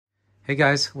Hey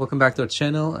guys, welcome back to our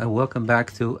channel and welcome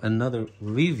back to another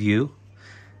review.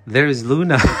 There is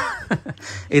Luna.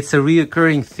 It's a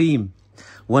reoccurring theme.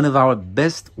 One of our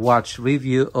best watched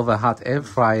review of a hot air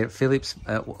fryer Philips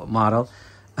model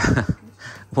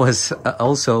was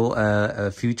also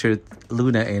featured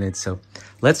Luna in it. So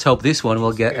let's hope this one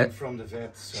will get... from the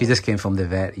vet, so. She just came from the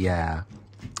vet, yeah.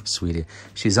 Sweetie.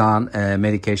 She's on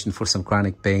medication for some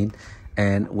chronic pain.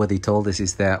 And what they told us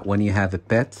is that when you have a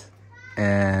pet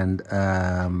and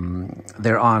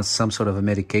they're on some sort of a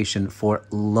medication for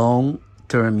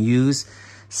long-term use,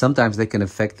 sometimes they can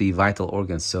affect the vital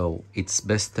organs. So it's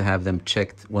best to have them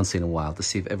checked once in a while to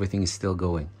see if everything is still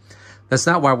going. That's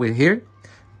not why we're here.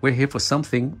 We're here for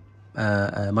something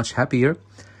much happier.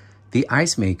 The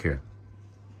ice maker.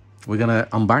 We're going to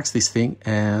unbox this thing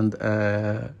and,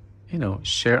 you know,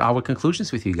 share our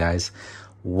conclusions with you guys.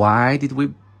 Why did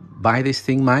we buy this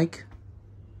thing, Mike?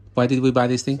 Why did we buy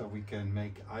this thing? So we can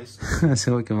make ice cream.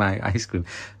 So we can make ice cream.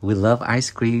 We love ice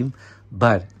cream,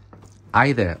 but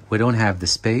either we don't have the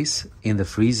space in the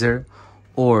freezer,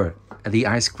 or the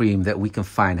ice cream that we can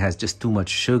find has just too much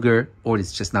sugar, or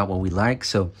it's just not what we like.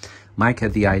 So Mike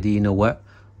had the idea, you know what?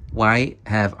 Why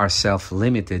have ourselves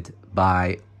limited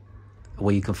by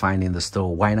what you can find in the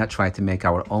store? Why not try to make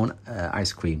our own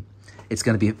ice cream? It's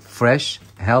going to be fresh,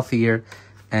 healthier,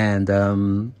 and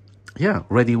yeah,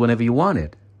 ready whenever you want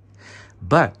it.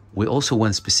 But we also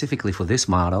went specifically for this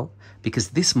model because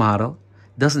this model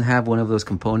doesn't have one of those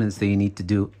components that you need to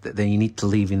do, that you need to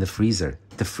leave in the freezer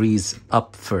to freeze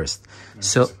up first. No,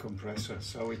 so it's a compressor,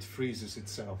 so it freezes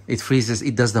itself. It freezes,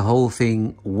 it does the whole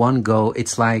thing one go.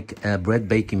 It's like a bread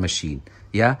baking machine.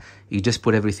 Yeah, you just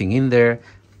put everything in there,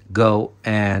 go,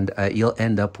 and you'll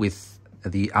end up with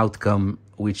the outcome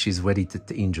which is ready to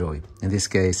enjoy. In this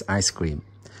case, ice cream.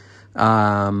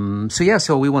 So yeah,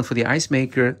 so we went for the ice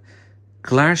maker,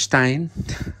 KLarstein.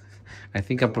 I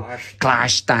think I'm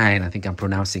KLarstein. I think I'm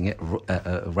pronouncing it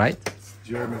right. It's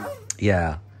German.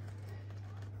 Yeah.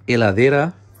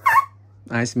 Heladera,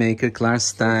 ice maker,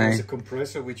 KLarstein. So it's a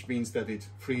compressor, which means that it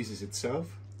freezes itself.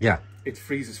 Yeah. It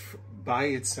freezes by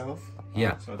itself.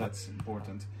 Yeah. So that's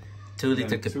important. 2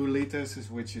 liter. 2 liters,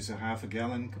 which is a half a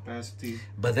gallon capacity.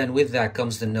 But then with that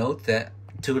comes the note that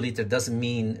 2 liter doesn't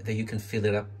mean that you can fill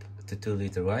it up to 2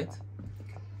 liter, right?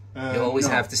 You always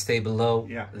have to stay below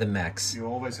the max. You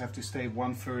always have to stay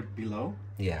 1/3 below.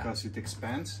 Yeah. Because it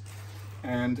expands.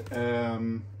 And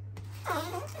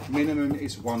minimum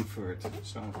is 1/3.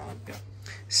 So yeah.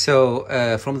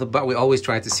 So from the box, we always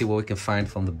try to see what we can find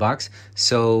from the box.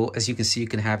 So as you can see, you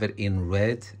can have it in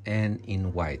red and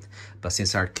in white. But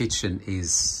since our kitchen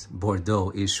is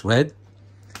Bordeaux-ish red,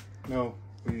 no,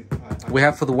 we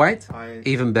have for the white.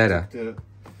 Even better. The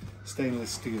stainless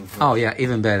steel. Oh yeah,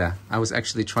 even better. I was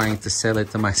actually trying to sell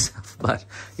it to myself, but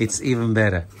it's even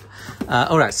better.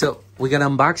 All right, so we're gonna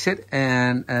unbox it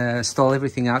and stall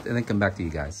everything out, and then come back to you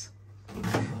guys.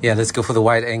 Yeah, let's go for the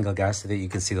wide angle, guys, so that you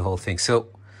can see the whole thing. So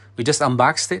we just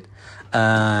unboxed it.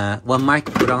 What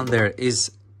Mike put on there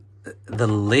is the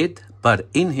lid, but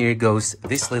in here goes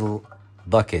this little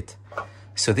bucket.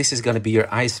 So this is gonna be your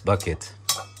ice bucket.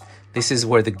 This is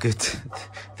where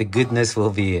the goodness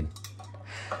will be in.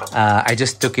 I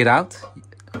just took it out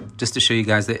just to show you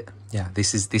guys that, yeah,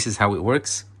 this is how it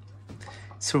works.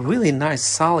 It's a really nice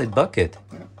solid bucket.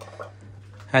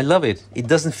 I love it. It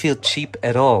doesn't feel cheap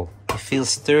at all. It feels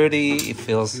sturdy. It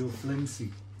feels flimsy.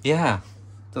 Yeah,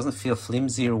 it doesn't feel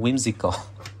flimsy or whimsical.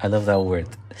 I love that word.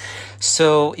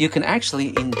 So you can actually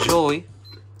enjoy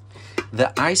the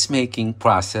ice making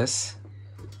process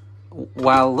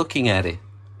while looking at it,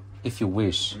 if you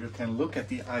wish. You can look at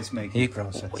the ice making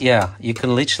process. Yeah, you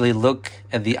can literally look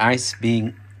at the ice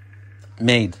being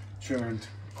made. Churned.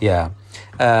 Yeah.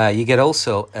 You get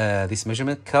also this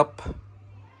measurement cup.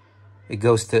 It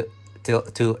goes to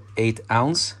 8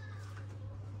 ounce.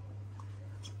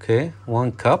 Okay,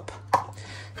 1 cup.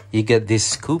 You get this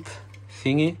scoop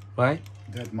thingy, right?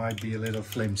 That might be a little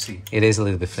flimsy. It is a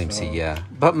little bit flimsy, so, yeah.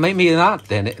 But maybe not.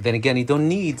 Then again, you don't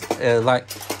need like,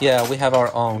 yeah, we have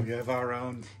our own. We have our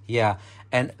own. Yeah,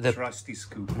 and the trusty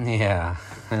scoop. Yeah,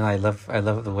 and I love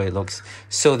the way it looks.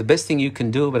 So the best thing you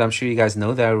can do, but I'm sure you guys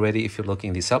know that already if you're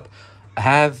looking this up,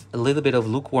 have a little bit of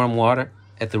lukewarm water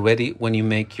at the ready when you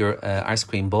make your ice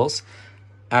cream balls.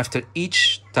 After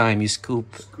each time you scoop.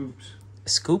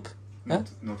 Scoop?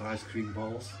 Not ice cream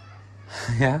balls.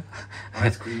 Yeah,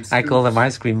 ice cream I call them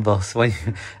ice cream balls. When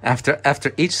you,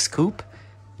 after each scoop,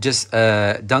 just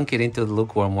dunk it into the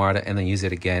lukewarm water and then use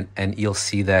it again, and you'll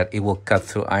see that it will cut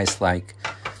through ice like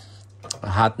a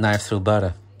hot knife through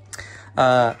butter.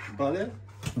 Butter?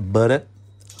 Butter.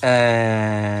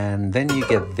 And then you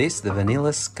get this, the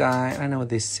Vanilla Sky. I don't know what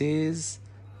this is.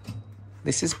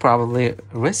 This is probably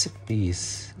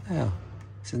recipes. Oh,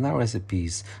 this is not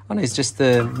recipes. Oh no, it's just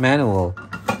the manual.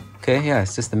 Okay, yeah,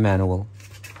 it's just the manual.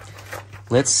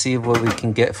 Let's see what we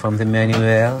can get from the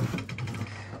manual.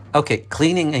 Okay,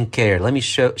 cleaning and care. Let me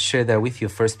share that with you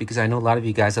first, because I know a lot of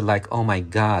you guys are like, oh my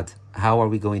God, how are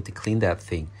we going to clean that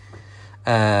thing?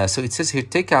 So it says here,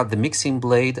 take out the mixing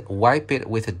blade, wipe it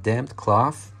with a damp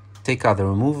cloth. Take out the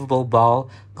removable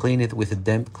ball, clean it with a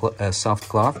damp soft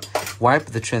cloth. Wipe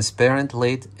the transparent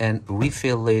lid and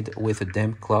refill lid with a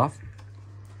damp cloth.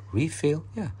 Refill?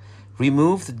 Yeah.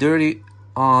 Remove the dirty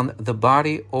on the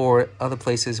body or other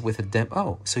places with a damp...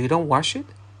 Oh, so you don't wash it?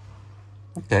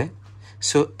 Okay.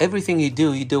 So everything you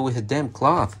do with a damp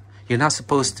cloth. You're not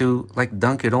supposed to like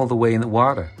dunk it all the way in the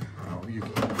water. No,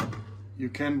 you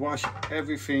can wash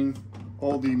everything.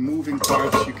 All the moving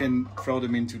parts, you can throw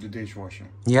them into the dishwasher.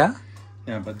 Yeah?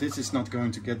 Yeah, but this is not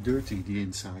going to get dirty, the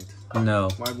inside. No.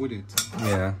 Why would it?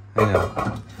 Yeah, I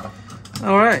know.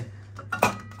 All right.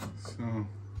 So.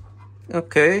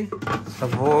 Okay.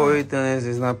 Avoid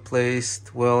is not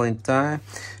placed well in time.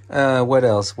 What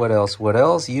else? What else? What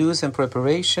else? Use and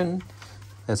preparation.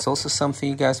 That's also something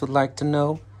you guys would like to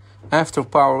know. After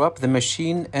power up, the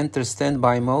machine enters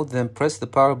standby mode, then press the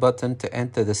power button to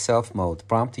enter the self mode,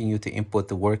 prompting you to input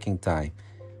the working time.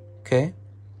 Okay?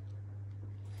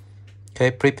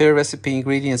 Okay, prepare recipe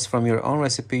ingredients from your own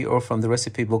recipe or from the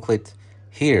recipe booklet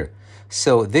here.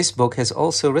 So this book has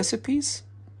also recipes.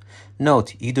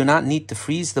 Note, you do not need to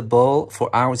freeze the bowl for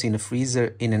hours in a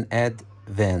freezer in an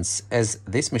advance, as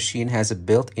this machine has a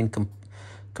built-in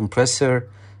compressor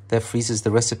that freezes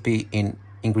the recipe in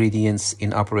ingredients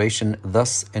in operation,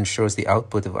 thus ensures the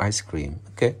output of ice cream.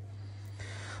 Okay.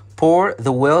 Pour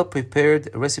the well-prepared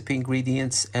recipe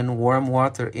ingredients and warm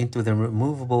water into the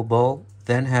removable bowl,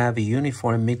 then have a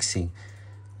uniform mixing.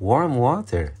 Warm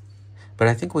water. But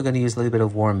I think we're going to use a little bit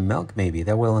of warm milk maybe.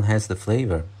 That will enhance the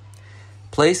flavor.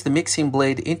 Place the mixing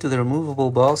blade into the removable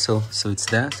bowl. So it's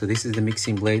that. So this is the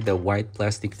mixing blade, the white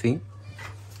plastic thing.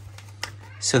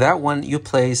 So that one you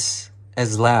place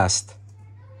as last.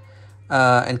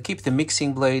 And keep the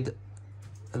mixing blade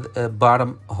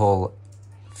bottom hole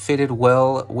fitted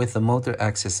well with the motor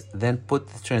axis. Then put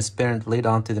the transparent lid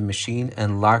onto the machine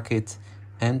and lock it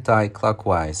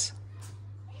anti-clockwise.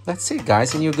 That's it,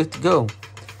 guys, and you're good to go.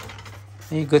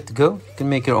 And you're good to go. You can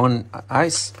make your own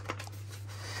ice.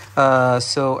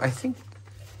 So I think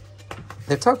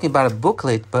they're talking about a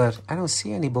booklet, but I don't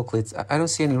see any booklets. I don't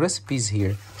see any recipes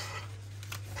here.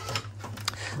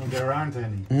 There aren't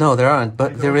any. No, there aren't.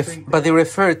 But they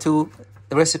refer to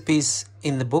the recipes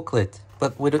in the booklet.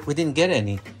 But we didn't get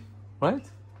any, right?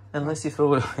 Unless you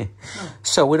throw it away. No.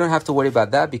 So we don't have to worry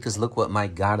about that, because look what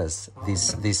Mike got us.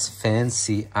 This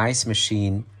fancy ice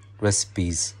machine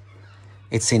recipes.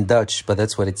 It's in Dutch, but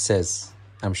that's what it says.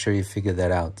 I'm sure you figured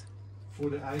that out. For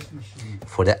the ice machine.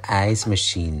 For the ice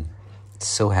machine.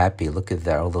 So happy. Look at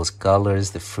that. All those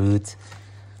colors, the fruit.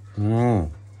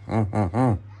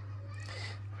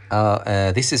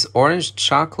 This is orange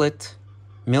chocolate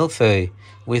millefeuille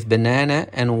with banana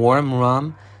and warm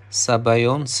rum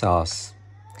sabayon sauce.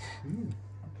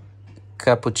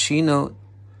 Cappuccino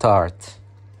tart.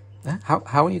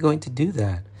 How are you going to do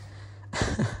that?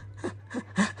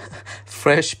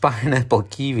 Fresh pineapple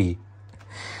kiwi.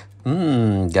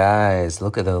 Guys,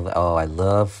 look at the... Oh, I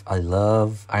love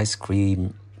ice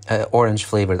cream. Orange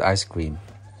flavored ice cream.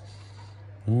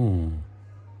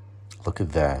 Look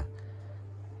at that.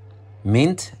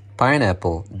 Mint,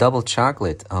 pineapple, double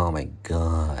chocolate. Oh my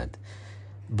God.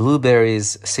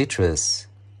 Blueberries, citrus.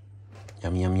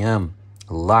 Yum, yum, yum.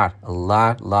 A lot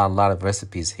of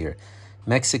recipes here.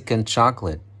 Mexican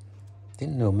chocolate.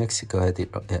 Didn't know Mexico had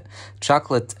it.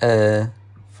 Chocolate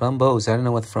framboise. I don't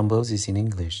know what framboise is in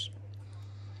English.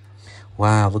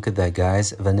 Wow, look at that,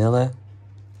 guys. Vanilla.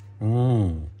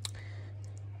 Oh,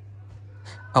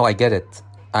 I get it.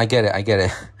 I get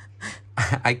it.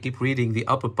 I keep reading the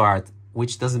upper part,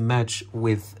 which doesn't match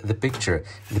with the picture.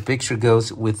 The picture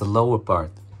goes with the lower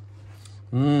part.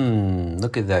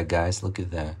 Look at that, guys. Look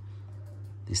at that.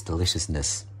 This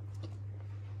deliciousness.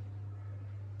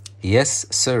 Yes,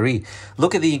 sirree.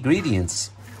 Look at the ingredients.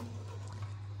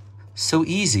 So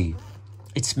easy.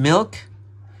 It's milk,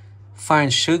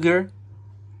 fine sugar,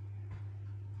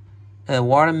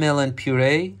 watermelon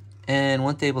puree, and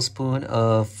 1 tablespoon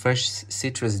of fresh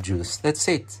citrus juice. That's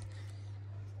it.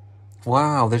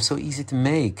 Wow, they're so easy to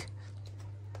make.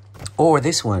 Or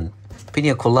this one,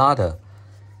 pina colada.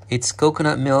 It's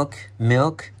coconut milk,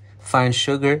 fine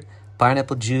sugar,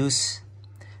 pineapple juice,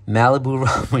 Malibu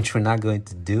rum, which we're not going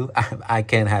to do. I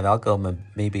can't have alcohol, but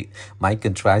maybe Mike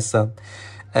can try some.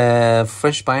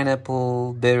 Fresh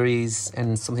pineapple, berries,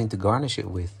 and something to garnish it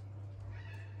with.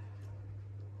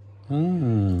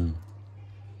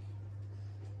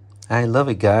 I love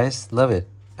it, guys. Love it.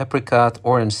 Apricot,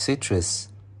 orange, citrus.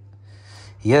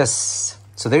 Yes.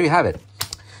 So there you have it.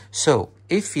 So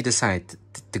if you decide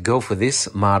to go for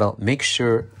this model, make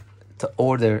sure to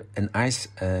order an ice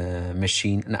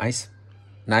machine, an ice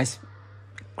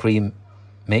cream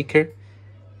maker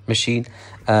machine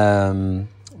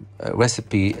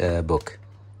recipe book,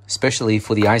 especially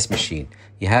for the ice machine.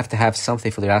 You have to have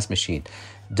something for the ice machine.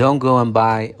 Don't go and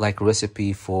buy like a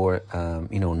recipe for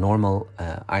normal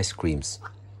ice creams,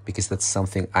 because that's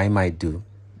something I might do.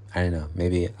 I don't know,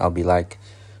 maybe I'll be like,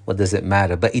 what does it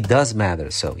matter? But it does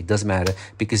matter. So it does matter,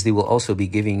 because they will also be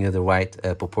giving you the right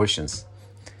proportions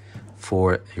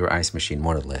for your ice machine,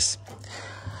 more or less.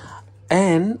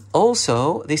 And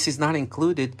also, this is not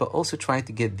included, but also try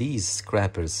to get these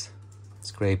scrapers,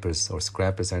 I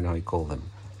don't know how you call them.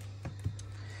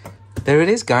 There it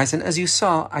is, guys. And as you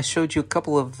saw, I showed you a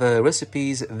couple of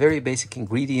recipes, very basic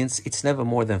ingredients. It's never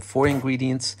more than 4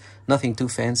 ingredients, nothing too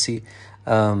fancy.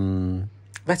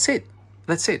 That's it.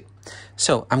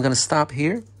 So I'm going to stop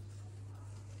here.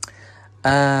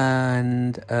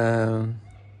 And I'm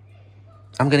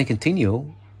going to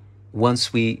continue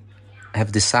once we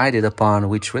have decided upon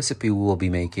which recipe we will be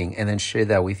making, and then share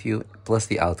that with you, plus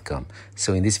the outcome.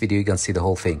 So in this video, you can see the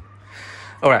whole thing.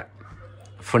 All right.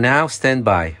 For now, stand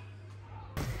by.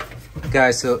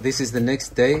 Guys, so this is the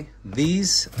next day.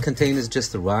 These containers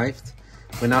just arrived.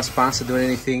 We're not sponsored or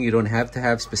anything. You don't have to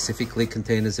have specifically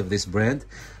containers of this brand,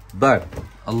 but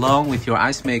along with your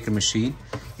ice maker machine,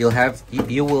 you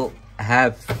will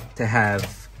have to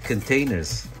have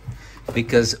containers,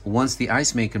 because once the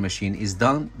ice maker machine is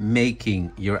done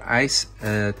making your ice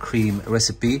cream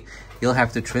recipe, you'll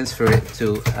have to transfer it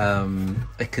to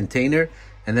a container,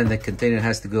 and then the container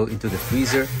has to go into the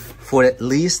freezer for at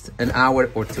least an hour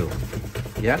or 2.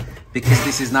 Yeah, because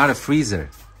this is not a freezer.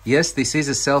 Yes, this is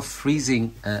a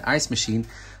self-freezing ice machine,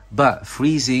 but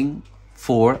freezing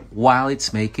for while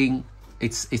it's making,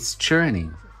 it's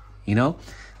churning,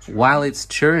 while it's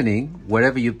churning,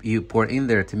 whatever you pour in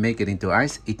there to make it into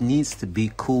ice, it needs to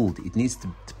be cooled. It needs to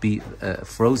be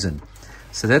frozen.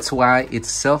 So that's why it's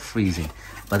self-freezing.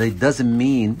 But it doesn't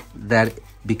mean that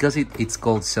because it's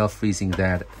called self-freezing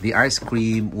that the ice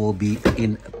cream will be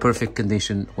in perfect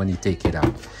condition when you take it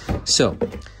out. So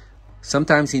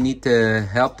sometimes you need to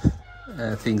help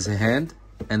things a hand,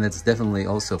 and that's definitely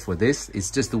also for this.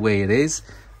 It's just the way it is.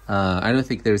 I don't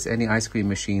think there's any ice cream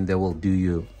machine that will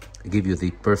give you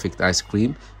the perfect ice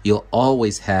cream. You'll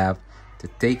always have to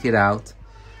take it out,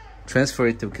 transfer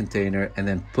it to a container, and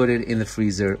then put it in the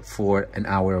freezer for an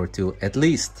hour or 2 at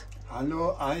least.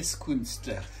 Hallo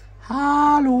Eiskünstler.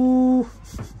 Hallo.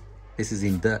 This is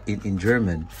in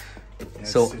German.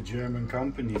 It's so a German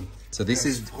company. So this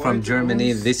is from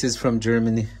Germany. This is from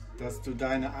Germany. Dass du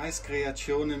deine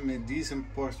Eiskreationen mit diesen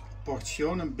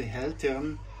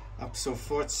Portionenbehältern ab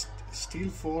sofort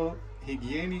stilvoll,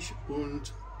 hygienisch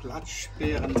und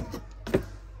platzsperrend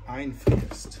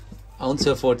einfrierst. Und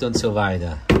so fort und so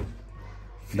weiter.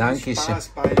 Danke schön. Spaß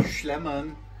bei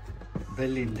Schlemmern,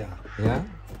 Belinda. Yeah,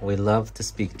 we love to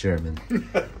speak German.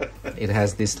 It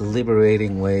has this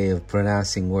liberating way of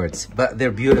pronouncing words, but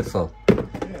they're beautiful.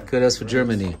 Yeah, kudos for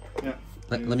Germany. Yeah.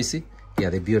 Let me see. Yeah,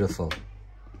 they're beautiful.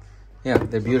 Yeah,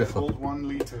 they're beautiful. Hold 1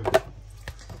 liter.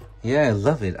 Yeah, I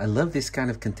love it. I love these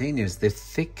kind of containers. They're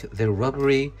thick, they're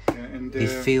rubbery, And they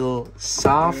feel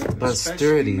soft but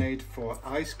sturdy. Made for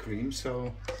ice cream,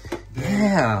 so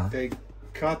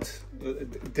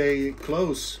they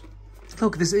close.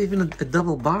 Look, there's even a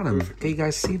double bottom. Perfect. Can you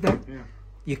guys see that? Yeah.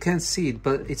 You can't see it,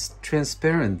 but it's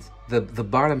transparent. The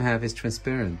bottom half is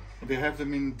transparent. They have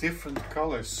them in different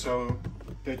colors so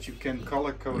that you can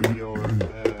color code your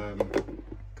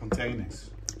containers.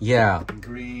 Yeah.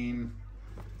 Green.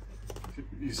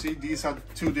 You see, these are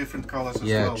 2 different colors as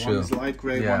Yeah, well. true. One is light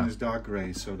gray, Yeah. one is dark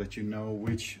gray, so that you know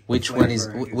which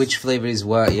flavor is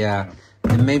what. Yeah.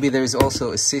 And maybe there's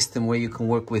also a system where you can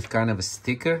work with kind of a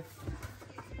sticker.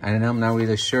 I don't know, I'm not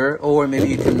really sure. Or maybe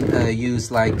you can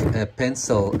use like a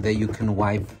pencil that you can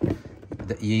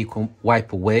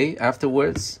wipe away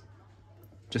afterwards,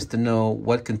 just to know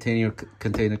what container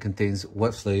contains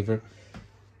what flavor.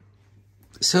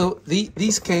 So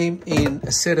these came in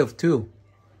a set of 2.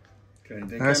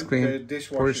 Okay, Ice cream,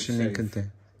 portioning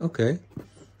container. Okay.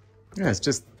 Yeah, it's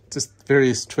just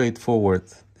very straightforward.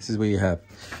 This is what you have.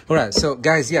 All right, so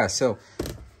guys, yeah, so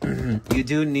you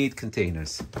do need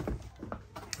containers,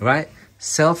 right?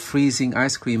 Self-freezing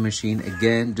ice cream machine,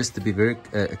 again, just to be very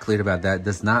clear about that,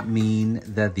 does not mean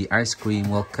that the ice cream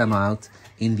will come out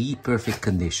in the perfect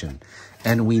condition.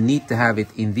 And we need to have it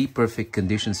in the perfect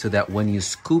condition so that when you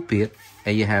scoop it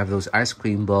and you have those ice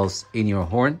cream balls in your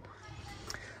horn,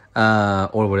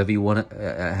 or whatever you want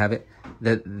to have it,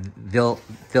 that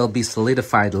they'll be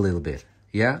solidified a little bit.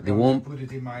 Yeah, they won't put it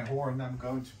in my horn. I'm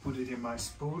going to put it in my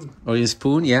spoon. Or your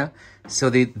spoon, yeah. So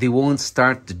they won't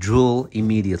start to drool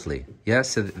immediately. Yeah,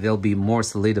 so they'll be more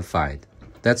solidified.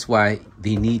 That's why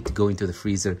they need to go into the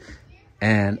freezer,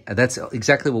 and that's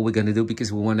exactly what we're gonna do,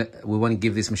 because we wanna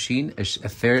give this machine a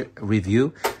fair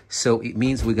review. So it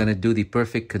means we're gonna do the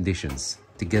perfect conditions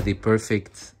to get the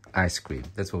perfect ice cream.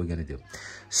 That's what we're gonna do.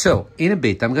 So in a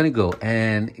bit, I'm gonna go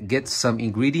and get some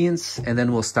ingredients, and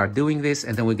then we'll start doing this,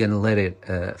 and then we're gonna let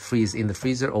it freeze in the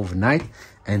freezer overnight,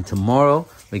 and tomorrow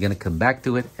we're gonna come back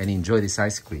to it and enjoy this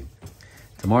ice cream.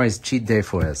 Tomorrow is cheat day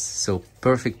for us, so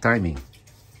perfect timing.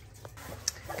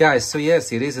 Guys, so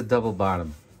yes, it is a double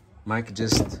bottom. Mike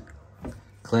just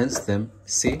cleansed them,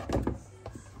 see?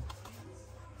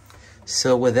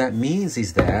 So what that means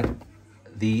is that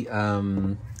the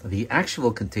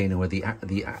actual container where the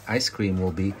ice cream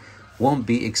won't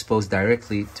be exposed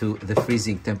directly to the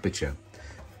freezing temperature.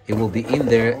 It will be in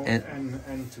there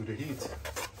and to the heat.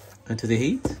 And to the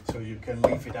heat? So you can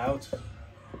leave it out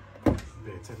a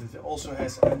bit. And it also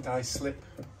has anti-slip.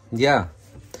 Yeah.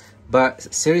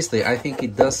 But seriously, I think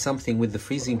it does something with the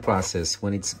freezing process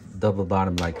when it's double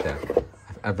bottom like that.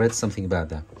 I've read something about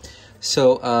that.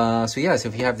 So yeah, so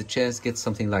if you have the chance, get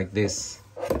something like this.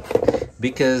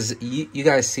 Because you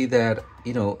guys see that,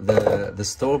 you know, the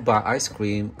store-bought ice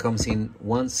cream comes in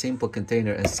one simple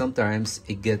container, and sometimes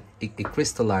it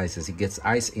crystallizes, it gets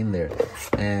ice in there.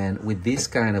 And with these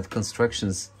kind of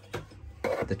constructions,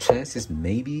 the chance is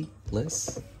maybe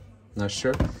less. Not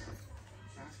sure.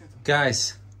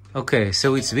 Guys, okay,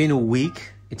 so it's been a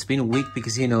week. It's been a week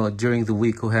because, you know, during the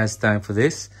week, who has time for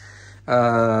this?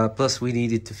 Plus, we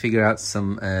needed to figure out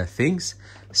some things.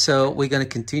 So we're going to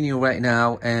continue right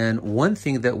now. And one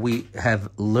thing that we have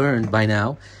learned by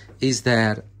now is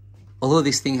that although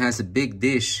this thing has a big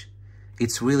dish,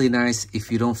 it's really nice if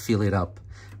you don't fill it up,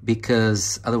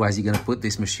 because otherwise you're going to put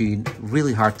this machine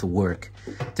really hard to work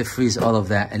to freeze all of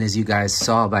that. And as you guys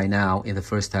saw by now in the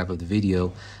first half of the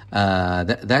video,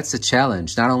 that's a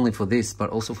challenge, not only for this, but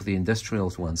also for the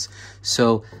industrial ones.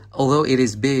 So although it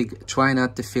is big, try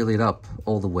not to fill it up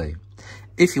all the way.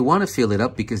 If you want to fill it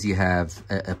up because you have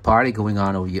a party going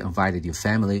on or you invited your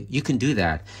family, you can do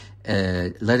that.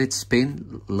 Let it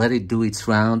spin, let it do its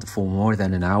round for more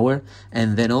than an hour.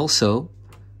 And then also,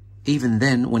 even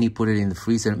then, when you put it in the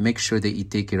freezer, make sure that you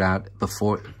take it out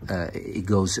before it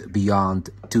goes beyond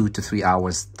 2 to 3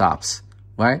 hours tops,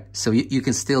 right? So you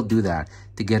can still do that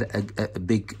to get a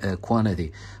big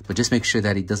quantity, but just make sure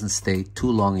that it doesn't stay too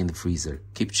long in the freezer.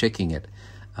 Keep checking it.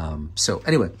 So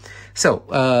anyway,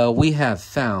 we have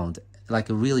found like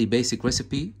a really basic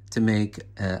recipe to make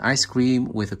ice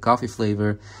cream with a coffee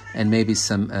flavor and maybe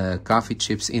some coffee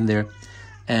chips in there.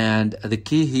 And the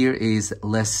key here is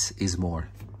less is more.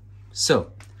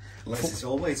 So less is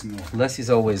always more. Less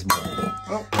is always more.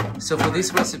 Oh. So for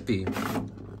this recipe,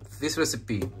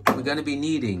 we're going to be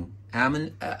needing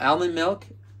almond milk,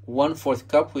 1/4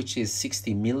 cup, which is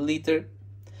 60 milliliter.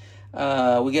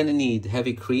 We're going to need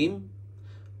heavy cream,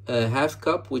 a 1/2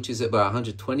 cup, which is about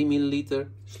 120 milliliter.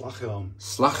 Slagroom.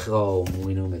 Slagroom,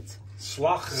 we know it.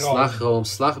 Slagroom. Slagroom.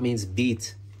 Slag means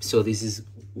beat. So this is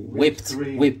whipped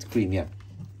cream, yeah.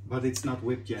 But it's not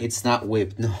whipped yet. It's not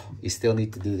whipped. No, you still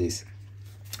need to do this.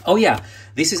 Oh yeah,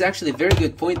 this is actually a very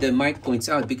good point that Mike points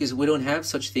out, because we don't have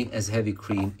such thing as heavy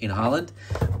cream in Holland.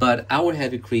 But our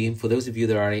heavy cream, for those of you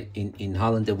that are in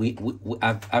Holland, that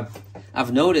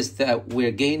I've noticed that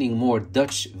we're gaining more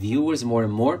Dutch viewers more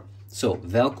and more. So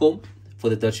welcome for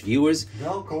the Dutch viewers.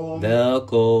 Welcome.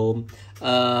 Welcome.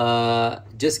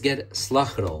 Just get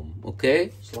slagroom,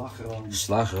 okay? Slagroom.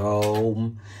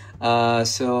 Slagroom.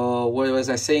 So what was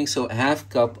I saying? So 1/2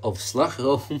 cup of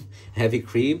slagroom, heavy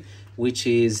cream, which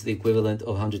is the equivalent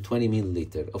of 120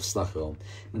 milliliter of slagroom.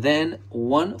 Then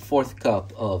 1/4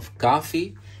 cup of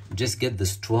coffee. Just get the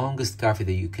strongest coffee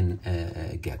that you can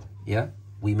get. Yeah,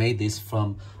 we made this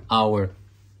from our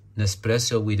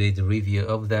Nespresso. We did a review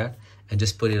of that, and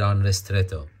just put it on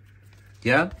ristretto.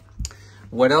 Yeah.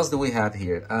 What else do we have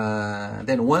here?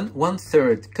 Then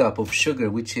 1/3 cup of sugar,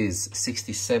 which is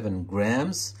 67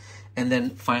 grams. And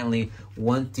then finally,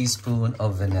 1 teaspoon of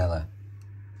vanilla.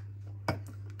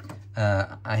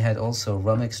 I had also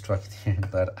rum extract here,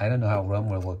 but I don't know how rum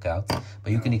will work out.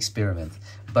 But you can experiment.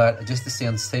 But just to stay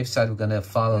on the safe side, we're going to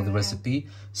follow the recipe.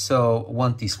 So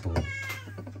 1 teaspoon.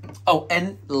 Oh,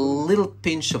 and a little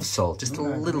pinch of salt, just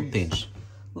Luna a little agrees. pinch.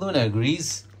 Luna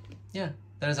agrees. Yeah,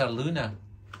 there's our Luna.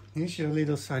 Here's your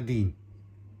little sardine.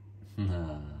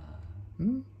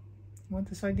 Want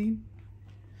the sardine?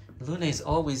 Luna is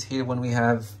always here when we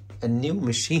have a new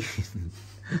machine.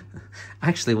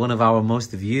 Actually, one of our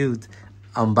most viewed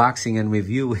unboxing and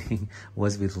reviewing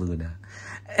was with Luna.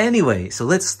 Anyway, so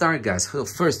let's start, guys. So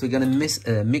first, we're gonna mix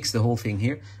the whole thing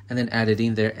here and then add it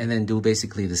in there and then do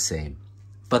basically the same.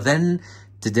 But then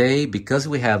today, because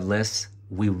we have less,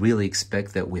 we really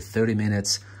expect that with 30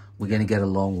 minutes, we're gonna get a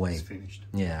long way. It's finished.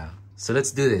 Yeah. So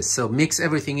let's do this. So mix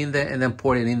everything in there and then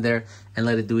pour it in there and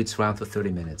let it do its round for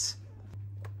 30 minutes.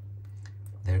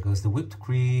 There goes the whipped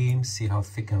cream. See how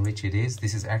thick and rich it is?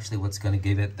 This is actually what's going to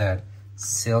give it that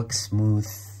silk smooth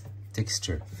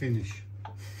texture. Finish.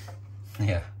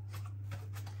 Yeah.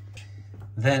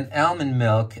 Then almond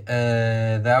milk,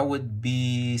 that would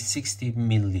be 60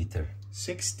 milliliter.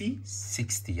 60?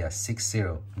 60, yeah, 60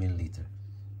 milliliter.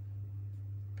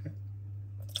 Okay.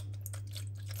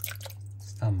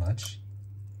 It's not much.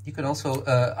 You can also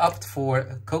opt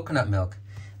for coconut milk.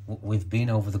 We've been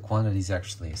over the quantities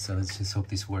actually, so let's just hope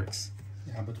this works.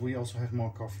 Yeah, but we also have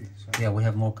more coffee. So. Yeah, we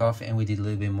have more coffee and we did a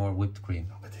little bit more whipped cream.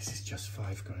 Oh, but this is just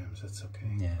 5 grams, that's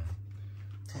okay. Yeah.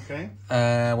 Okay.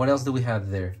 What else do we have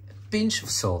there? A pinch of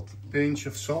salt. Pinch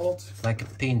of salt. Like a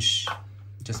pinch.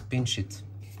 Just pinch it.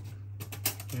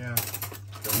 Yeah.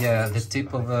 Yeah, the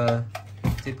tip of a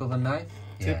knife.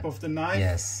 Tip of the knife.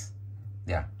 Yes.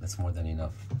 Yeah, that's more than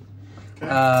enough.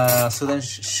 Okay. So then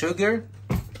sugar.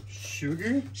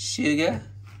 Sugar. Sugar.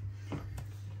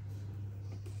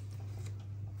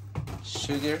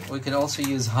 Sugar. We can also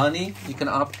use honey. You can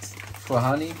opt for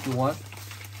honey if you want.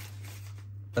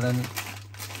 But then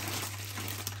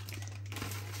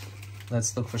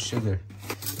let's look for sugar.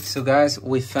 So guys,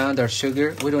 we found our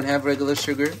sugar. We don't have regular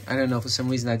sugar. I don't know, for some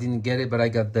reason I didn't get it, but I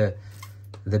got the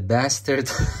bastard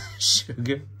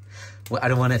sugar. Well, I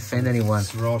don't want to offend anyone.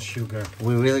 It's raw sugar.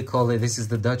 We really call it, this is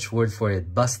the Dutch word for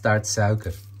it,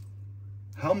 bastardsuiker.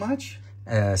 How much?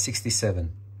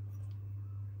 67.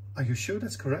 Are you sure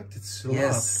that's correct? It's a lot.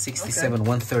 Yes, 67, Okay.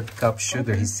 1/3 cup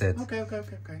sugar, Okay. he said. Okay.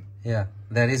 Yeah,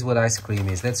 that is what ice cream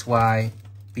is. That's why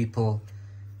people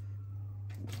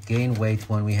gain weight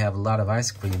when we have a lot of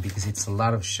ice cream, because it's a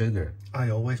lot of sugar. I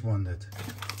always wondered.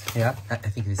 Yeah, I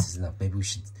think this is enough. Maybe we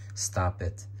should stop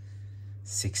at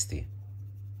 60.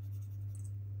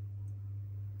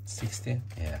 60?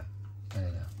 Yeah, I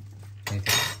don't know. Maybe.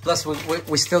 Plus,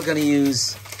 we're still going to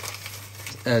use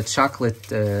chocolate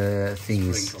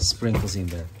sprinkles in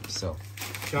there. So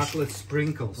Chocolate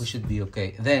sprinkles. we should be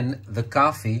okay. Then the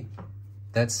coffee,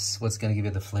 that's what's going to give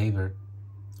it the flavor.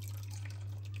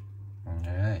 All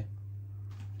right.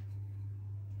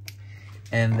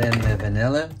 And then the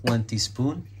vanilla, 1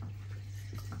 teaspoon.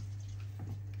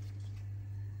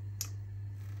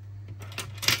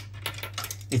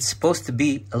 It's supposed to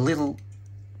be a little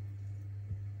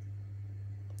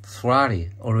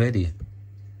frothy already.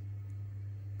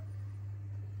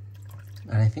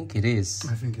 And I think it is.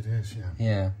 I think it is, yeah.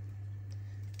 Yeah.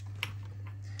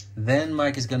 Then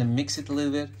Mike is gonna mix it a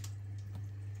little bit.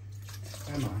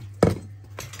 Am I?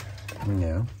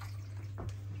 Yeah.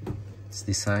 It's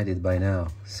decided by now,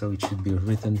 so it should be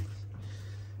written,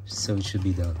 so it should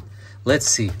be done. Let's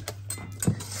see.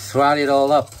 Froth it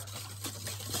all up.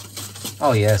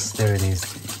 Oh yes, there it is.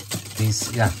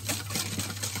 These, yeah.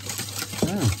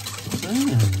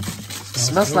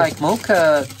 Smells good. like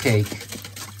mocha cake.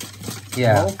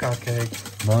 Yeah. Mocha cake.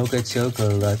 Mocha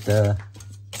chocolate.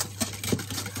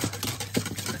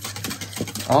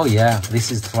 Oh yeah,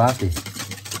 this is frothy.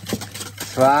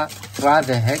 Froth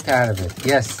the heck out of it.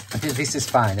 Yes, I think this is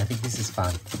fine. I think this is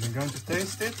fine. You're going to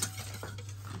taste it?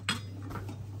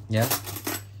 Yeah.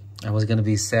 I was gonna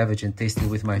be savage and taste it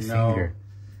with my finger.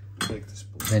 Take the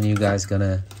spoon. Then you guys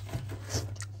gonna.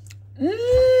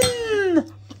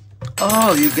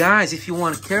 Oh, you guys, if you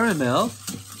want caramel,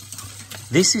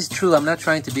 this is true. I'm not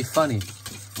trying to be funny.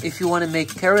 If you want to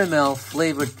make caramel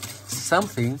flavored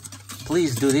something,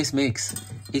 please do this mix.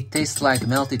 It tastes like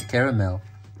melted caramel.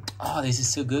 Oh, this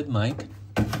is so good, Mike.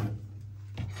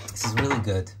 This is really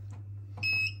good.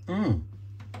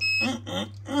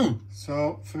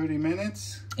 So, 30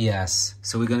 minutes. Yes.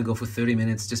 So we're going to go for 30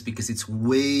 minutes just because it's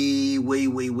way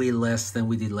less than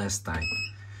we did last time.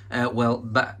 Well,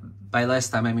 by last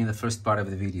time, I mean the first part of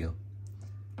the video.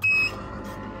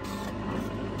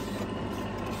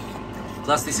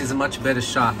 Plus, this is a much better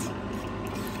shot.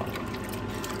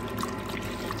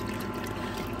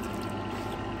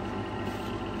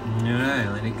 All right,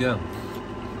 let it go.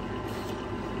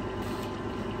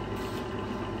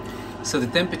 So the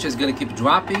temperature is going to keep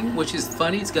dropping, which is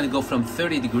funny. It's going to go from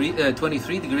 23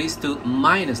 degrees to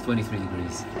minus 23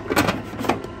 degrees.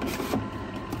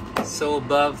 So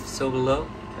above, so below.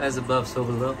 As above, so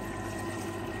below.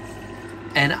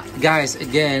 And guys,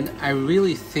 again, I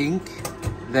really think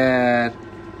that,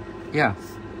 yeah,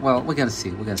 well, we're going to see.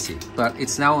 We're going to see. But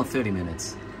it's now on 30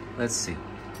 minutes. Let's see.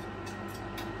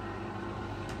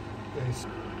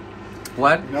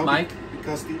 What, no, Mike?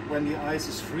 Because when the ice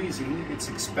is freezing, it's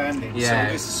expanding. Yeah.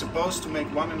 So this is supposed to make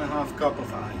 1.5 cup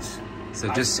of ice.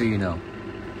 So just so you know.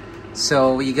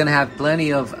 So you're gonna have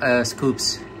plenty of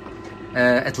scoops,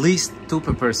 at least 2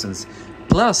 per persons.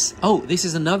 Plus, oh, this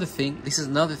is another thing. This is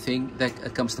another thing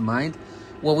that comes to mind.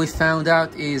 What we found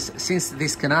out is, since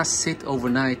this cannot sit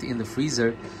overnight in the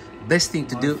freezer, best thing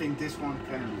to do. I think this one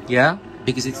can. Yeah,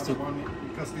 because it's too.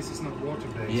 Because this is not water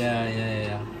based.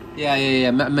 Yeah.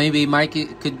 Maybe Mike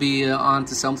could be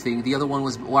onto something. The other one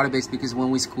was water-based because when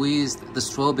we squeezed the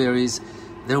strawberries,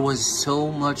 there was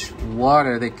so much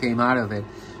water that came out of it.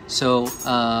 So,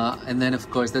 and then of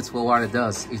course that's what water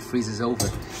does. It freezes over.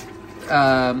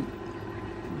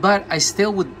 But I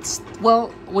still would,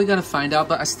 well, we're gonna find out,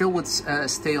 but I still would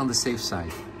stay on the safe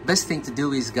side. Best thing to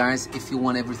do is, guys, if you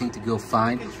want everything to go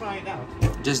fine, you can try it out.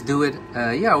 just do it.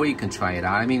 Yeah, or you can try it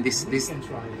out. I mean, this can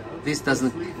try it out. This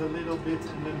doesn't. Just leave a little bit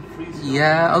and then freeze it.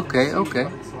 Yeah. Okay. Okay.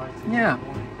 Like Yeah.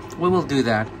 We will do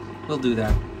that. We'll do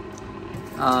that.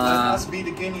 Let us be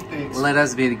the guinea pigs. Let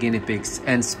us be the guinea pigs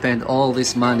and spend all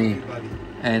this money Everybody.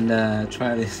 and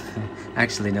try this.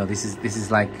 Actually, no. This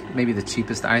is like maybe the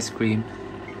cheapest ice cream.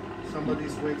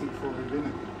 Somebody's waiting for her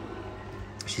dinner.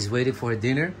 She's waiting for her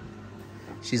dinner.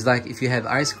 She's like, if you have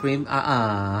ice cream,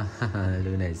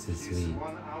 Luna is so sweet. She's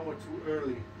 1 hour too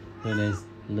early.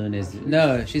 Luna's.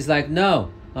 No, she's like,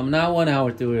 no, I'm not 1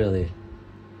 hour too early.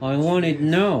 I want it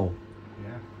now.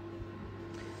 Yeah.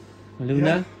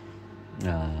 Luna?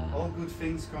 All good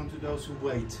things come to those who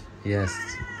wait. Yes.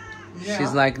 Yeah.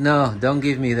 She's like, no, don't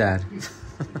give me that.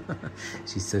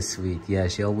 She's so sweet. Yeah,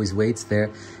 she always waits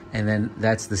there. And then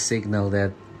that's the signal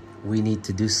that we need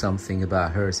to do something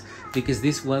about hers. Because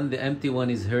this one, the empty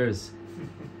one, is hers.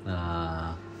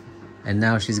 And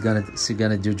now she's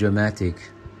gonna do dramatic.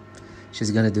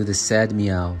 She's gonna do the sad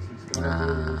meow. She's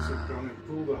gonna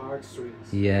pull the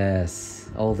heartstrings. Yes,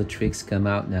 all the tricks come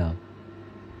out now.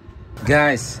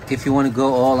 Guys, if you want to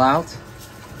go all out,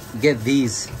 get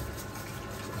these.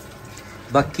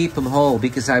 But keep them whole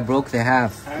because I broke the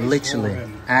half, literally.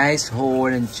 Ice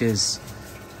oranges.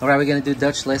 All right, we're gonna do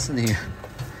Dutch lesson here.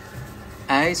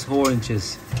 Ice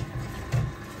oranges.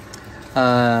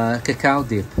 Cacao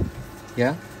dip.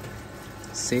 Yeah.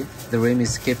 See, the rim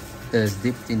is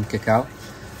dipped in cacao.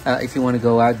 If you want to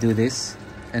go out, do this.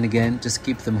 And again, just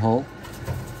keep them whole.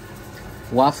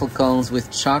 Waffle cones with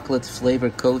chocolate flavor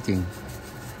coating.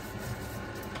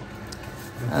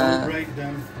 Don't break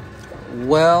them.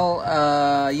 Well,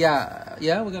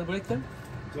 yeah, we're gonna break them.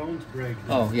 Don't break them.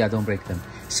 Oh, yeah, don't break them.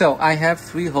 So I have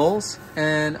 3 holes,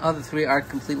 and other 3 are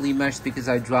completely meshed because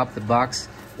I dropped the box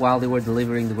while they were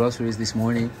delivering the groceries this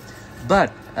morning.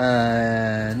 But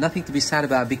nothing to be sad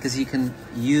about because you can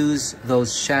use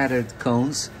those shattered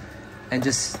cones and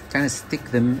just kind of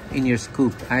stick them in your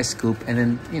scoop, ice scoop, and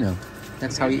then, you know,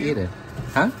 that's how you eat it.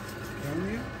 Huh?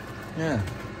 Yeah,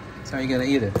 that's how you're gonna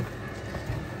eat it.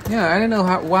 Yeah, I don't know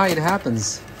why it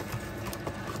happens.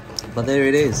 But there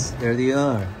it is. There they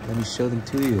are. Let me show them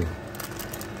to you.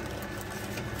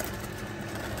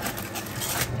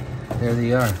 There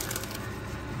they are.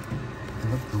 They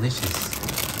look delicious.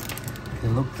 They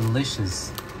look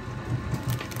delicious.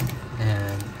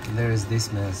 And there is this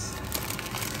mess.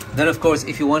 Then of course,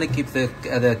 if you want to keep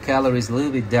the calories a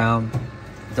little bit down,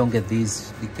 don't get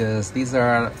these because these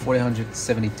are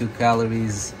 472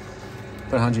 calories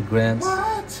per 100 grams.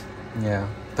 What? Yeah,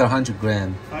 per 100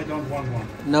 gram. I don't want one.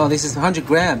 No, this is 100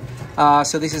 gram.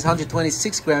 So this is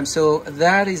 126 grams. So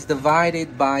that is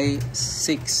divided by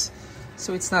 6.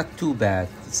 So it's not too bad.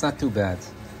 It's not too bad.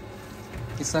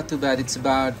 It's not too bad. It's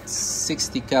about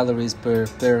 60 calories per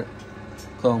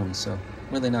cone. So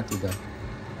really not too bad.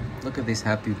 Look at this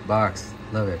happy box.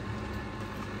 Love it.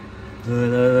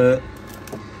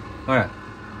 All right.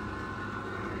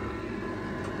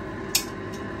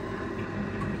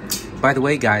 By the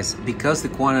way, guys, because the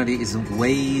quantity is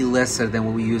way lesser than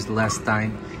what we used last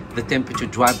time, the temperature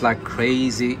dropped like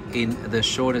crazy in the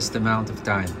shortest amount of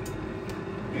time.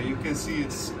 Yeah, you can see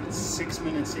it's 6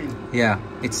 minutes in. Yeah,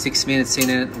 it's 6 minutes in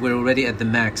and we're already at the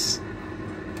max.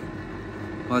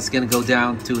 Well, it's gonna go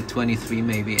down to 23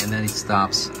 maybe, and then it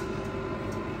stops.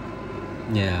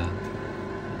 Yeah.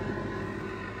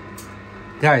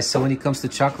 Guys, so when it comes to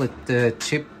chocolate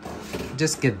chip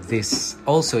just get this.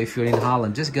 Also, if you're in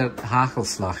Holland, just get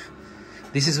hagelslag.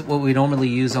 This is what we normally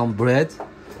use on bread.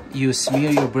 You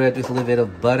smear your bread with a little bit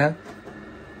of butter,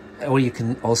 or you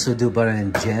can also do butter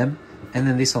and jam, and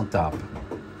then this on top.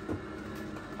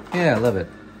 Yeah, I love it.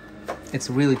 It's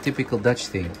a really typical Dutch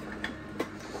thing.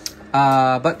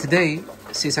 But today,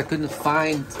 since I couldn't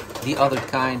find the other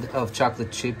kind of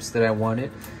chocolate chips that I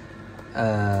wanted,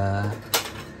 I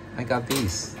got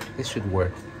these. This should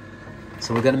work.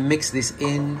 So we're gonna mix this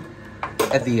in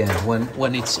at the end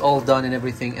when it's all done and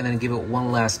everything, and then give it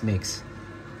one last mix.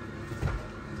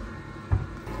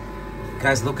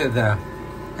 Guys, look at that.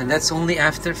 And that's only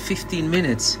after 15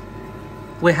 minutes.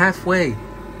 We're halfway.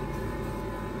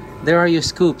 There are your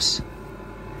scoops.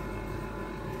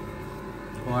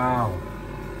 Wow.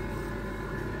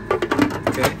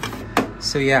 Okay.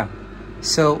 So yeah.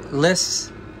 So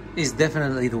less is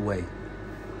definitely the way.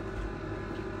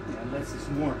 Yeah, less is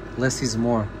more. Less is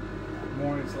more.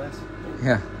 More is less.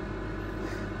 Yeah.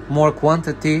 More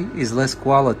quantity is less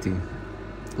quality.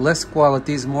 Less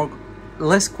quality is more.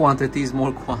 Less quantity is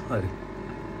more quality.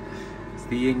 It's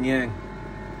the yin yang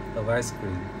of ice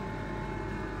cream.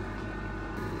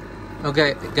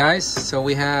 Okay, guys, so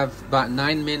we have about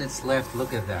 9 minutes left.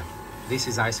 Look at that. This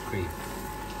is ice cream.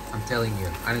 I'm telling you,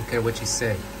 I don't care what you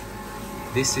say.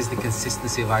 This is the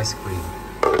consistency of ice cream.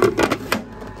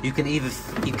 You can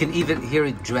even hear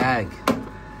it drag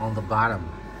on the bottom.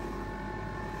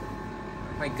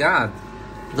 My God,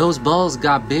 those balls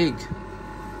got big.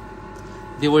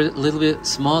 They were a little bit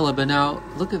smaller, but now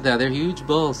look at that. They're huge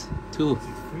balls too. It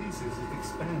freezes, it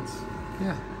expands.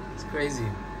 Yeah, it's crazy.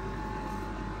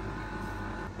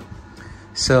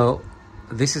 So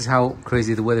this is how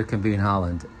crazy the weather can be in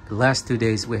Holland. The last 2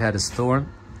 days we had a storm.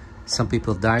 Some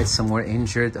people died, some were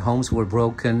injured, homes were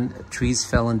broken, trees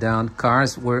fell down,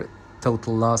 cars were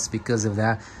total loss because of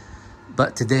that.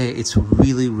 But today it's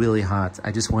really, really hot.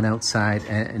 I just went outside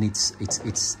and it's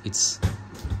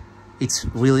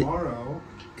really, Tomorrow.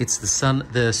 it's the sun,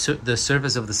 the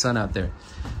surface of the sun out there.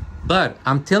 But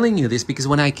I'm telling you this because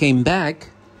when I came back,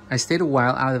 I stayed a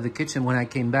while out of the kitchen. When I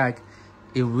came back,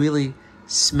 it really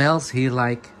smells here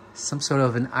like some sort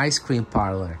of an ice cream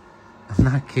parlor. I'm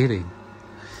not kidding.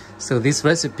 So this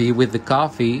recipe with the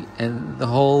coffee and the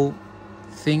whole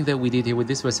thing that we did here with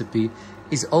this recipe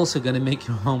is also going to make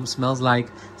your home smells like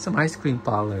some ice cream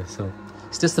parlor. So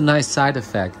it's just a nice side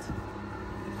effect.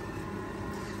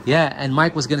 Yeah, and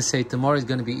Mike was going to say tomorrow is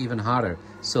going to be even hotter.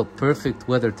 So perfect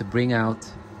weather to bring out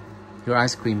your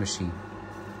ice cream machine.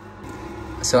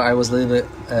 So I was a little bit...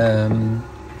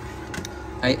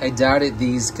 I doubted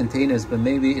these containers, but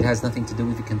maybe it has nothing to do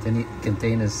with the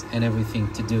containers and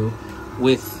everything to do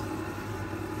with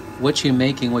what you're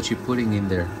making, what you're putting in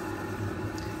there.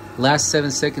 Last 7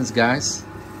 seconds, guys.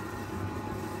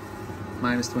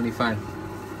 Minus 25.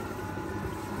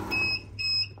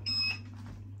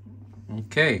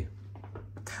 Okay.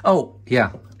 Oh,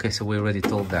 yeah. Okay, so we already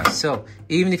told that. So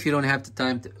even if you don't have the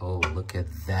time to... Oh, look at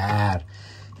that.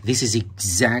 This is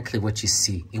exactly what you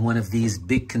see in one of these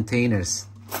big containers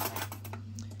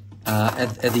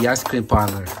at the ice cream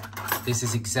parlor. This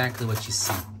is exactly what you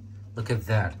see. Look at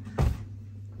that.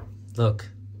 Look.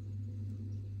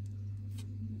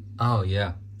 Oh,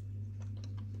 yeah.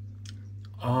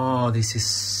 Oh, this is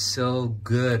so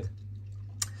good.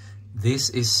 This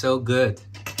is so good.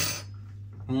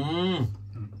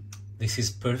 This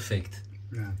is perfect.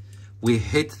 Yeah. We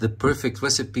hit the perfect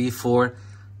recipe for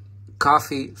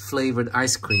coffee flavored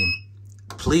ice cream.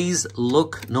 Please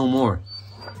look no more.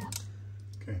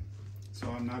 Okay,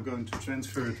 so I'm now going to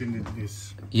transfer it into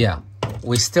this. Yeah,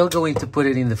 we're still going to put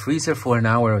it in the freezer for an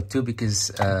hour or two because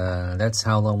that's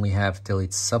how long we have till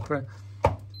it's supper.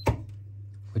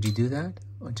 Would you do that?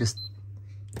 Or just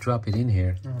drop it in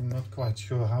here? I'm not quite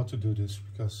sure how to do this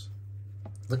because...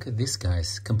 Look at this,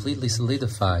 guys. Completely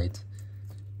solidified.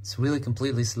 It's really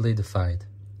completely solidified.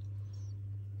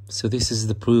 So this is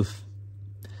the proof.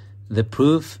 The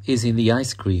proof is in the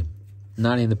ice cream,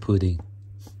 not in the pudding.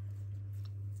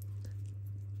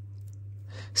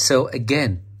 So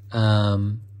again,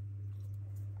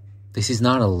 this is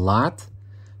not a lot,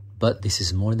 but this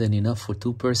is more than enough for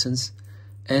 2 persons.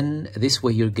 And this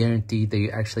way you're guaranteed that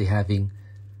you're actually having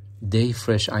day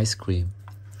fresh ice cream.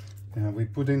 We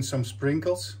put in some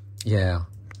sprinkles. Yeah,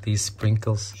 these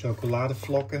sprinkles.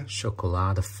 Chocoladevlokken.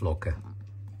 Chocoladevlokken.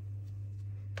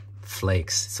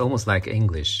 Flakes. It's almost like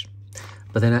English.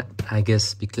 But then I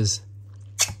guess because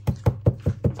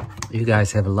you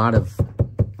guys have a lot of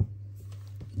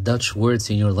Dutch words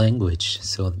in your language,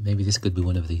 so maybe this could be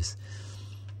one of these.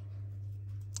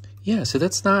 Yeah, so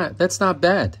that's not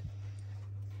bad.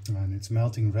 And it's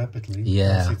melting rapidly.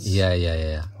 Yeah, It's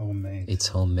yeah. homemade. It's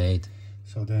homemade.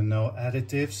 So there are no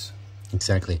additives.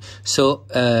 Exactly. So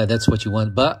that's what you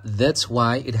want. But that's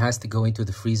why it has to go into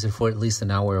the freezer for at least an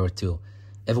hour or two.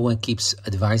 Everyone keeps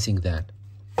advising that.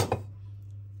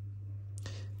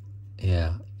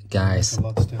 Yeah, guys.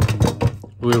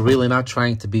 We're really not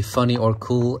trying to be funny or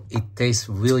cool. It tastes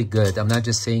really good. I'm not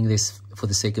just saying this for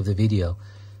the sake of the video.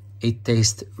 It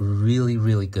tastes really,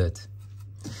 really good.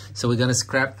 So we're gonna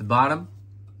scrap the bottom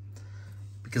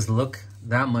because look,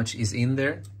 that much is in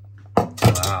there.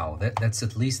 Wow, that's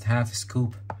at least half a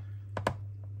scoop.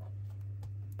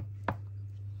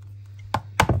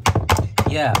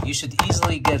 Yeah, you should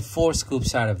easily get 4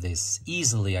 scoops out of this.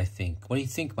 Easily, I think. What do you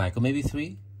think, Michael? Maybe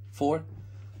 3? 4?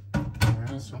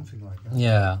 Yeah, something like that.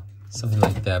 Yeah, something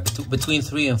like that. Between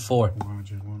 3 and 4.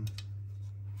 Larger one.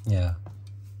 Yeah.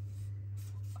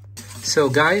 So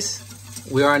guys,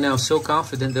 we are now so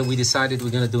confident that we decided we're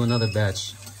gonna do another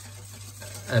batch.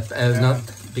 Not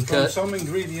because from some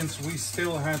ingredients we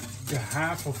still had the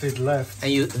half of it left.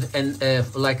 And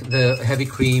like the heavy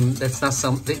cream, that's not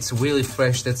something. It's really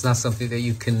fresh. That's not something that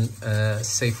you can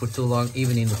save for too long,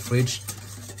 even in the fridge.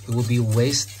 It will be a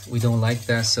waste. We don't like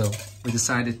that, so we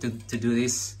decided to do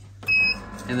this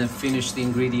and then finish the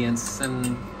ingredients,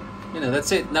 and you know,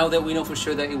 that's it. Now that we know for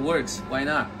sure that it works, why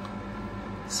not?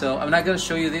 So I'm not going to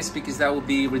show you this because that would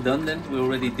be redundant. We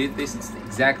already did this. It's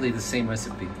exactly the same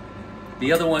recipe.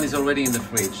 The other one is already in the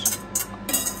fridge.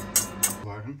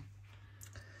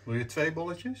 Wil je 2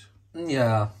 bolletjes?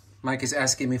 Yeah, Mike is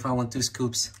asking me if I want 2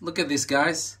 scoops. Look at this,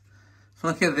 guys.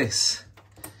 Look at this.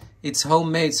 It's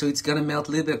homemade, so it's gonna melt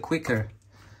a little bit quicker.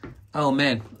 Oh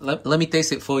man, let me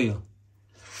taste it for you.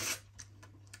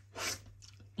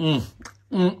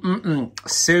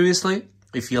 Seriously,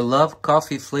 if you love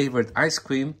coffee flavored ice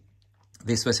cream,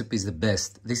 this recipe is the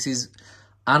best. This is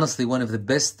honestly one of the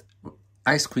best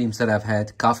ice creams that I've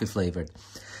had, coffee flavored.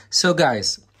 So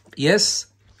guys, yes,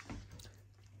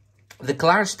 the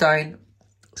KLarstein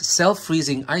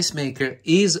self-freezing ice maker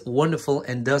is wonderful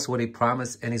and does what it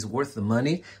promised and is worth the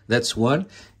money. That's one.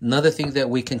 Another thing that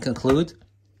we can conclude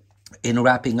in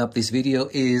wrapping up this video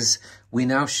is we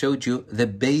now showed you the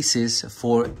basis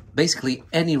for basically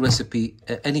any recipe,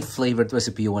 any flavored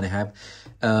recipe you want to have.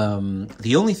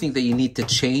 The only thing that you need to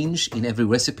change in every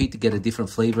recipe to get a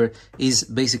different flavor is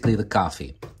basically the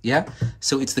coffee. Yeah,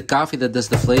 so it's the coffee that does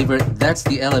the flavor. That's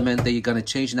the element that you're going to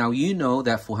change. Now, you know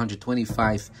that for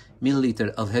 125 milliliter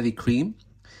of heavy cream,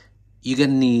 you're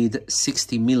going to need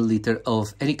 60 milliliter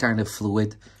of any kind of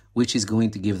fluid, which is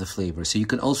going to give the flavor. So you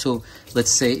can also,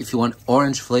 let's say, if you want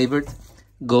orange flavored,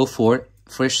 go for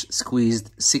fresh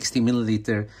squeezed 60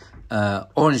 milliliter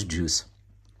orange juice.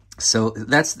 So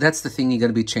that's the thing you're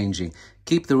going to be changing.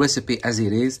 Keep the recipe as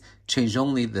it is. Change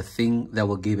only the thing that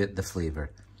will give it the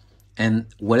flavor. And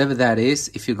whatever that is,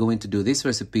 if you're going to do this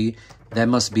recipe, that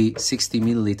must be 60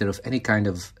 milliliter of any kind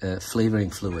of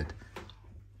flavoring fluid.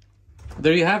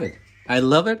 There you have it. I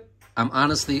love it. I'm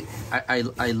honestly,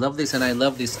 I love this, and I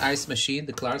love this ice machine,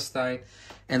 the KLarstein,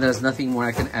 and there's nothing more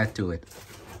I can add to it.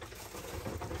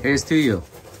 Here's to you.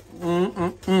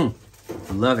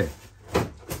 Love it.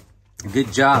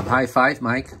 Good job. High five,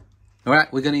 Mike. All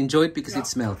right, we're going to enjoy it because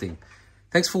it's melting.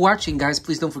 Thanks for watching, guys.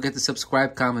 Please don't forget to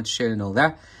subscribe, comment, share, and all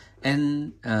that.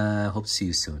 And hope to see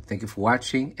you soon. Thank you for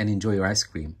watching, and enjoy your ice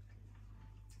cream.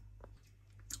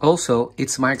 Also,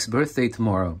 it's Mike's birthday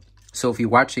tomorrow. So if you're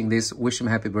watching this, wish him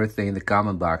happy birthday in the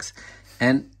comment box.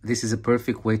 And this is a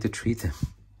perfect way to treat him.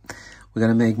 We're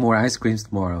going to make more ice creams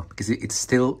tomorrow because it's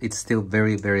still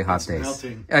very, very hot days.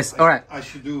 Melting. Yes, all right. I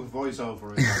should do a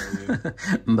voiceover.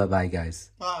 Bye-bye,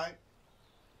 guys. Bye.